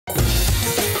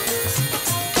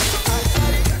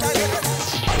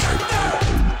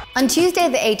On Tuesday,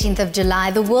 the 18th of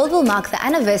July, the world will mark the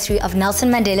anniversary of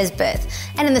Nelson Mandela's birth,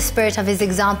 and in the spirit of his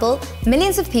example,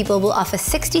 millions of people will offer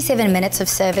 67 minutes of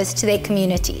service to their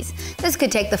communities. This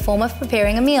could take the form of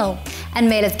preparing a meal, and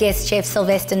Mela's guest chef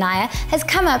Sylvester Nair has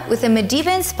come up with a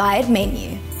Madiba-inspired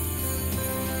menu.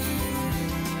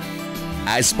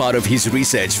 As part of his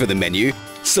research for the menu,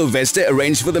 Sylvester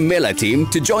arranged for the Mela team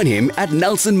to join him at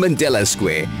Nelson Mandela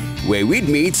Square, where we'd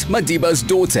meet Madiba's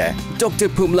daughter, Dr.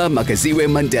 Phumla Makaziwe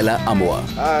Mandela Amoa.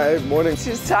 Hi, morning.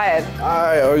 She's tired.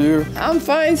 Hi, how are you? I'm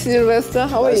fine, Sylvester.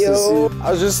 How are you?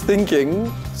 I was just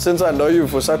thinking, since I know you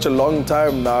for such a long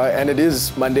time now, and it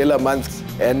is Mandela month,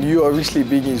 and you obviously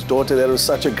being his daughter, that was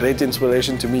such a great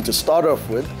inspiration to me to start off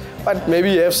with. But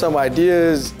maybe you have some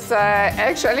ideas. So I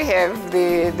actually have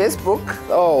this book.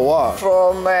 Oh, wow.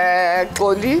 From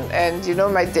Xoli, and you know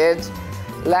my dad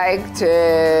liked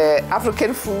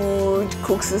African food,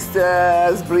 cook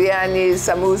sisters, biryani,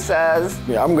 samoosas.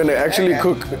 Yeah, I'm gonna actually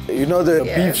cook, you know, the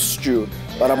beef stew,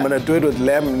 but I'm gonna do it with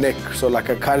lamb neck, so like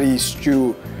a curry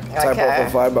stew type of a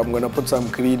vibe. I'm gonna put some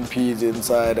green peas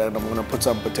inside, and I'm gonna put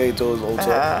some potatoes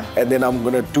also, and then I'm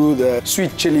gonna do the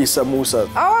sweet chili samosa.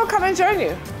 Oh, I'll come and join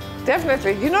you.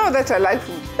 Definitely. You know that I like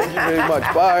food. Thank you very much.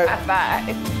 Bye.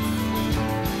 Bye.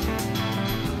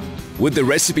 With the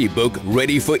recipe book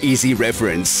ready for easy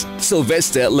reference,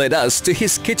 Sylvester led us to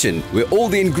his kitchen where all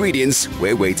the ingredients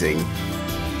were waiting.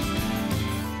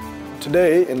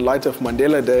 Today, in light of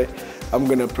Mandela Day, I'm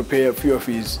going to prepare a few of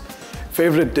his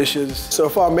favorite dishes. So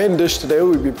for our main dish today,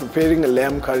 we'll be preparing a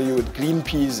lamb curry with green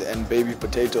peas and baby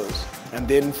potatoes. And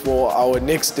then for our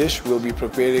next dish, we'll be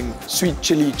preparing sweet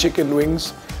chili chicken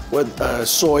wings with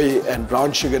soy and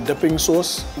brown sugar dipping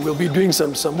sauce. We'll be doing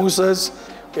some samosas.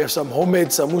 We have some homemade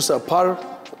samosa par,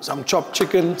 some chopped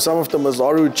chicken, some of the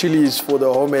Mazaru chilies for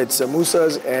the homemade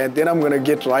samosas, and then I'm gonna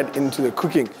get right into the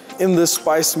cooking. In this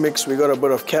spice mix, we got a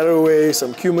bit of caraway,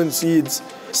 some cumin seeds,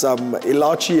 some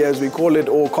ilachi as we call it,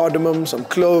 or cardamom, some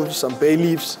cloves, some bay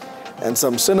leaves, and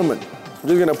some cinnamon. I'm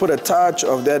just gonna put a touch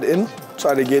of that in,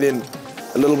 try to get in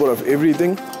a little bit of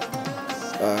everything.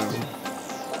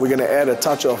 We're gonna add a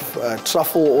touch of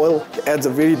truffle oil. It adds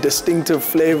a very distinctive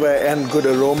flavor and good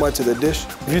aroma to the dish.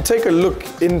 If you take a look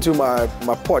into my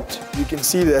pot, you can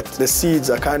see that the seeds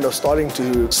are kind of starting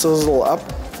to sizzle up.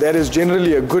 That is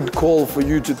generally a good call for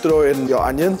you to throw in your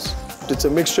onions. It's a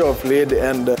mixture of red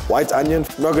and white onion.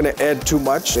 I'm not gonna add too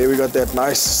much. There we got that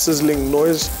nice sizzling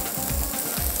noise.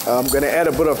 I'm gonna add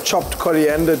a bit of chopped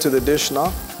coriander to the dish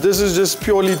now. This is just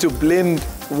purely to blend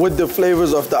with the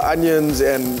flavors of the onions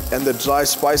and the dry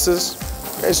spices.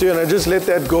 Okay, so you're gonna just let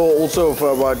that go also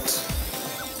for about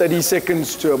 30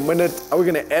 seconds to a minute. And we're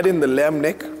gonna add in the lamb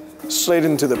neck straight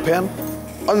into the pan.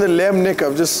 On the lamb neck,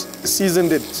 I've just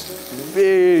seasoned it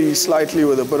very slightly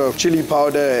with a bit of chili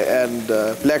powder and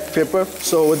black pepper.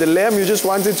 So with the lamb, you just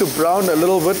want it to brown a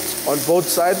little bit on both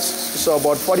sides. So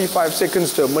about 45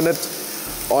 seconds to a minute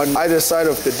on either side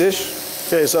of the dish.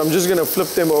 Okay, so I'm just gonna flip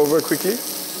them over quickly.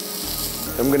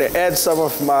 I'm gonna add some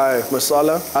of my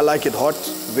masala. I like it hot,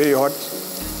 very hot.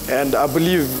 And I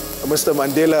believe Mr.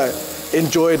 Mandela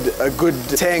enjoyed a good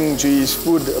tang to his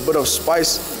food, a bit of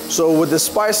spice. So with the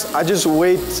spice, I just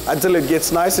wait until it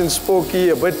gets nice and smoky,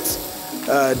 a bit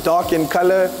dark in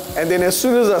color. And then as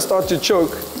soon as I start to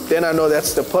choke, then I know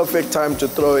that's the perfect time to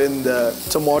throw in the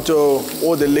tomato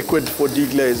or the liquid for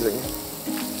deglazing.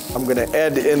 I'm gonna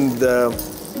add in the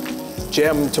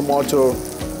jam tomato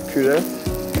puree.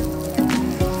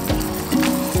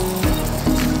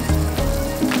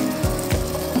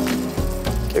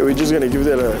 Okay, we're just gonna give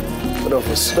that a bit of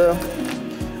a stir.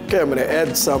 Okay, I'm gonna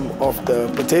add some of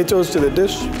the potatoes to the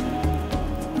dish.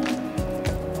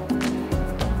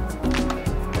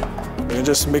 I'm gonna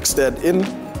just mix that in.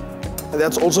 And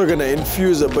that's also gonna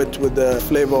infuse a bit with the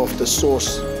flavor of the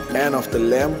sauce and of the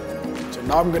lamb. So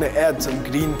now I'm gonna add some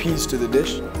green peas to the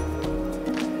dish.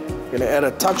 I'm gonna add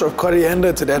a touch of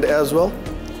coriander to that as well.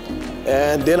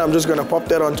 And then I'm just gonna pop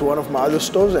that onto one of my other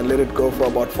stoves and let it go for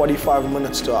about 45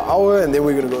 minutes to an hour, and then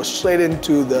we're gonna go straight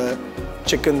into the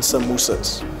chicken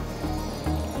samosas.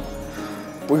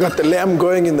 We got the lamb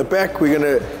going in the back. We're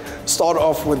gonna start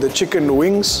off with the chicken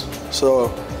wings.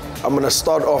 So I'm gonna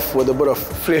start off with a bit of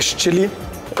fresh chili.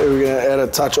 We're gonna add a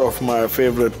touch of my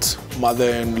favorite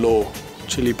mother-in-law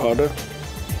chili powder.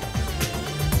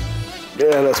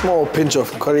 Add a small pinch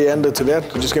of coriander to that.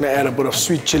 I'm just gonna add a bit of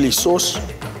sweet chili sauce.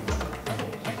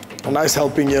 A nice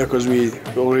helping here because we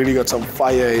already got some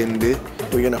fire in there.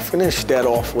 We're gonna finish that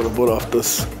off with a bit of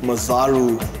this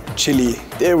Mazaru chili.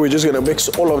 There, we're just gonna mix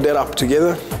all of that up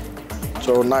together.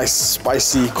 So nice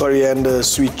spicy coriander,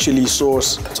 sweet chili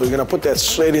sauce. So we're gonna put that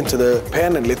straight into the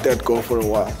pan and let that go for a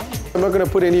while. I'm not going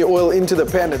to put any oil into the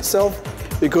pan itself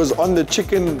because on the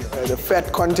chicken, the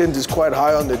fat content is quite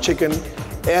high on the chicken,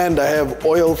 and I have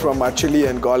oil from my chili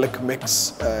and garlic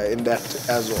mix in that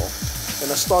as well. I'm going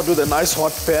to start with a nice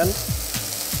hot pan,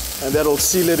 and that'll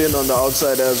seal it in on the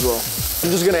outside as well.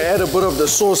 I'm just going to add a bit of the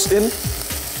sauce in.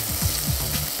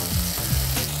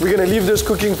 We're going to leave this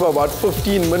cooking for about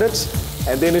 15 minutes,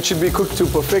 and then it should be cooked to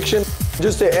perfection.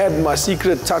 Just to add my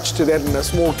secret touch to that and a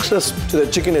small crisp to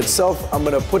the chicken itself, I'm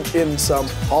going to put in some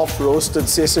half-roasted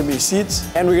sesame seeds.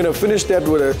 And we're going to finish that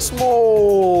with a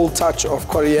small touch of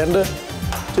coriander,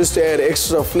 just to add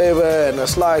extra flavor and a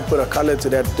slight bit of color to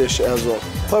that dish as well.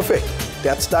 Perfect.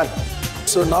 That's done.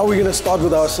 So now we're going to start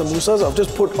with our samosas. I've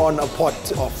just put on a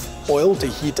pot of oil to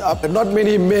heat up. And not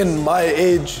many men my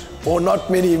age, or not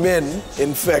many men,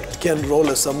 in fact, can roll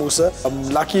a samosa. I'm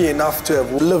lucky enough to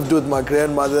have lived with my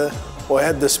grandmother, or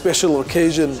had the special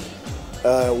occasion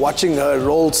watching her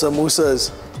roll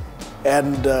samosas,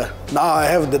 and now I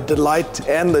have the delight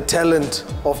and the talent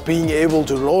of being able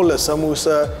to roll a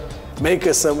samosa, make a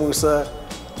samosa,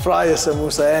 fry a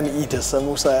samosa, and eat a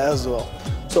samosa as well.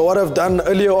 So what I've done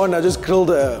earlier on, I just grilled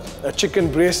a chicken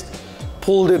breast,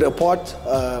 pulled it apart.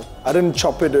 I didn't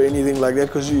chop it or anything like that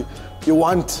because you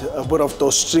want a bit of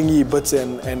those stringy bits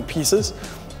and pieces.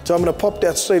 So I'm going to pop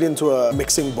that straight into a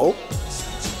mixing bowl.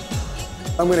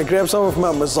 I'm going to grab some of my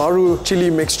Mazaru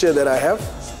chili mixture that I have.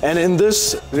 And in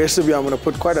this recipe, I'm going to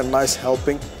put quite a nice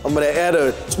helping. I'm going to add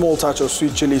a small touch of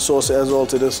sweet chili sauce as well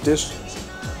to this dish,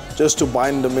 just to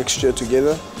bind the mixture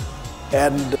together.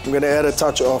 And I'm going to add a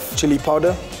touch of chili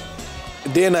powder.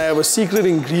 Then I have a secret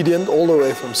ingredient all the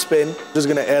way from Spain. Just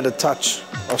going to add a touch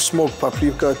of smoked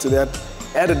paprika to that.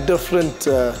 Add a different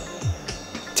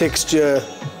texture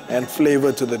and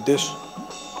flavor to the dish.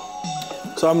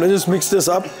 So I'm going to just mix this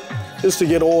up, just to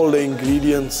get all the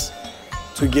ingredients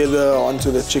together onto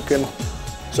the chicken.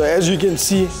 So as you can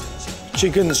see,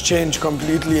 chicken's changed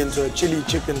completely into a chili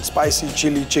chicken, spicy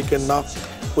chili chicken now,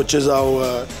 which is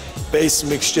our base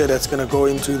mixture that's going to go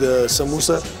into the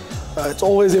samosa. It's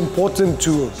always important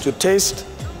to taste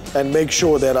and make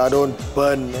sure that I don't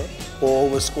burn or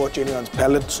overscorch anyone's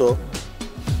palate. So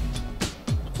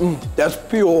that's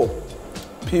pure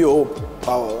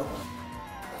power.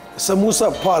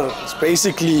 Samosa par is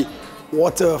basically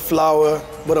water, flour,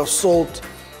 bit of salt.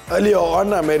 Earlier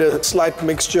on, I made a slight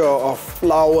mixture of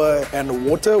flour and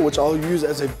water, which I'll use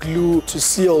as a glue to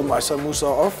seal my samosa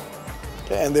off.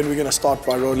 Okay, and then we're going to start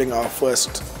by rolling our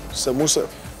first samosa.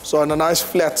 So on a nice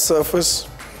flat surface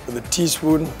with a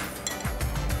teaspoon.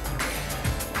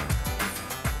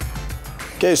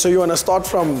 Okay, so you want to start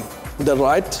from the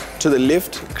right to the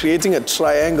left, creating a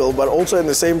triangle, but also at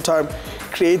the same time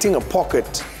creating a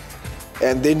pocket.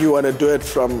 And then you want to do it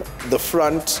from the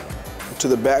front to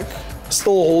the back,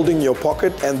 still holding your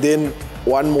pocket, and then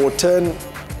one more turn.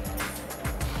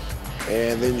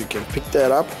 And then you can pick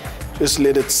that up. Just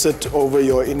let it sit over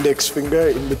your index finger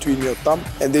in between your thumb.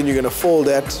 And then you're going to fold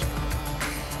that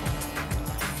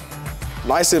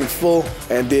nice and full,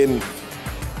 and then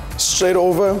straight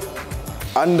over,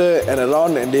 under and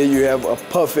around, and there you have a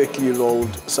perfectly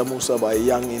rolled samosa by a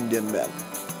young Indian man.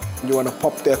 You want to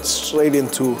pop that straight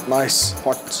into nice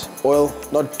hot oil,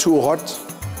 not too hot,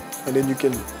 and then you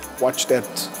can watch that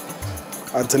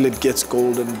until it gets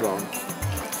golden brown.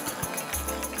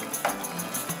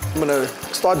 I'm going to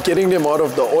start getting them out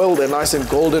of the oil. They're nice and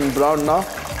golden brown now,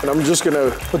 and I'm just going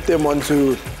to put them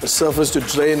onto the surface to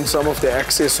drain some of the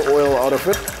excess oil out of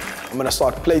it. I'm going to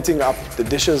start plating up the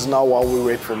dishes now while we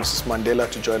wait for Mrs. Mandela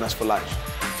to join us for lunch.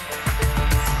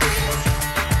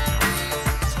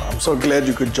 So glad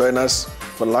you could join us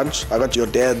for lunch. I got your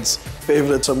dad's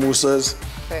favorite samosas.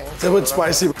 Thanks. It's a bit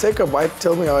spicy. Take a bite,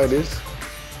 tell me how it is.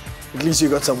 At least you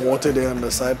got some water there on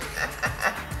the side.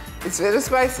 It's very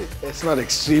spicy. It's not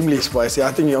extremely spicy.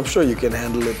 I'm sure you can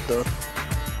handle it though.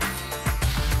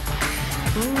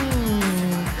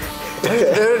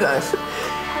 Very nice.